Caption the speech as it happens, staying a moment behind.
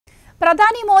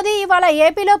ప్రధాని మోదీ ఇవాళ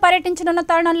ఏపీలో పర్యటించనున్న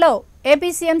తరుణంలో ఏపీ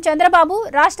సీఎం చంద్రబాబు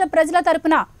రాష్ట్ర ప్రజల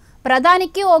తరపున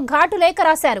ప్రధానికి ఓ ఘాటు లేఖ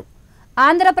రాశారు.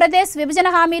 ఆంధ్రప్రదేశ్ విభజన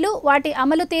హామీలు, వాటి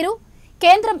అమలు తీరు,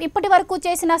 కేంద్రం ఇప్పటివరకు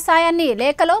చేసిన సాయాన్ని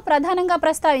లేఖలో ప్రధానంగా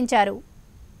ప్రస్తావించారు.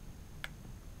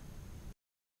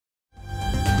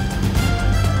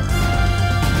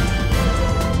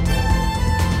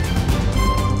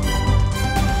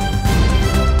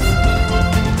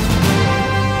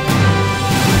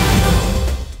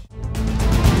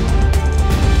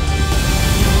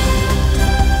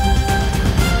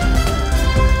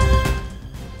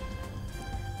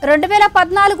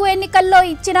 ఎన్నికల్లో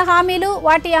ఇచ్చిన హామీలు,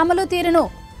 వాటి అమలు తీరును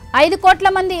 5 కోట్ల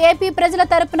మంది ఏపీ ప్రజల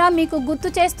తరపున మీకు గుర్తు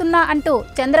చేస్తున్నా అంటూ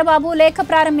చంద్రబాబు లేఖ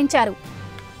ప్రారంభించారు.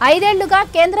 5 ఏళ్లుగా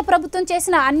కేంద్ర ప్రభుత్వం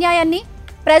చేసిన అన్యాయాన్ని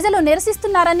ప్రజలు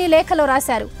నిరసిస్తున్నారని లేఖలో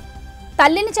రాశారు.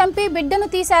 తల్లిని చంపి బిడ్డను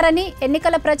తీశారని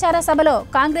ఎన్నికల ప్రచార సభలో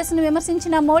కాంగ్రెస్ను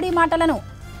విమర్శించిన మోడీ మాటలను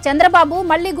చంద్రబాబు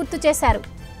మళ్లీ గుర్తు చేశారు.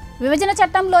 విభజన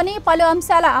చట్టంలోని పలు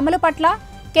అంశాల అమలు పట్ల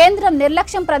కేంద్రం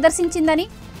నిర్లక్ష్యం ప్రదర్శించిందని,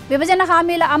 విభజన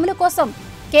హామీల అమలు కోసం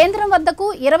కేంద్రం వద్దకు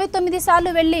 29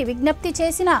 సార్లు వెళ్లి విజ్ఞప్తి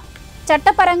చేసినా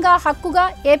చట్టపరంగా హక్కుగా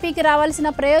ఏపీకి రావాల్సిన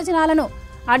ప్రయోజనాలను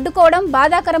అడ్డుకోవడం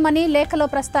బాధాకరమని లేఖలో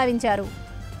ప్రస్తావించారు.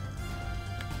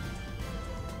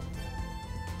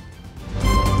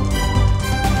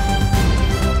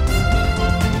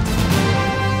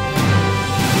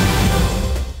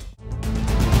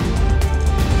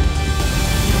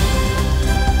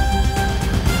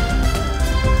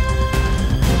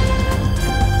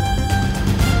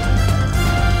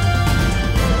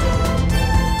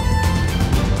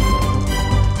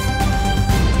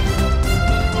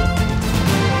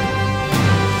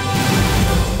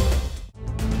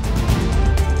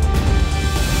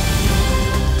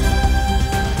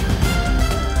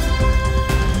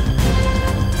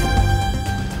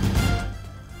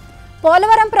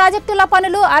 పోలవరం ప్రాజెక్టుల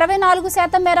పనులు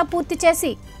 64% మేర పూర్తి చేసి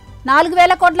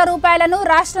 4,000 కోట్ల రూపాయలను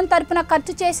రాష్ట్రం తరపున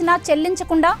ఖర్చు చేసినా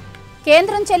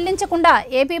కేంద్రం చెల్లించకుండా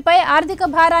ఏపీపై ఆర్థిక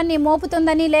భారాన్ని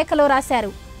మోపుతుందని లేఖలో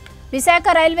రాశారు. విశాఖ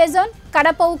రైల్వే జోన్,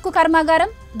 కడప ఉక్కు కర్మాగారం,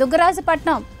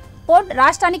 దుగ్గరాజపట్నం పోర్ట్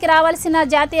రాష్ట్రానికి రావాల్సిన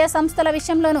జాతీయ సంస్థల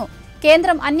విషయంలోనూ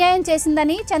కేంద్రం అన్యాయం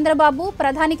చేసిందని చంద్రబాబు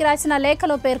ప్రధానికి రాసిన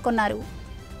లేఖలో పేర్కొన్నారు.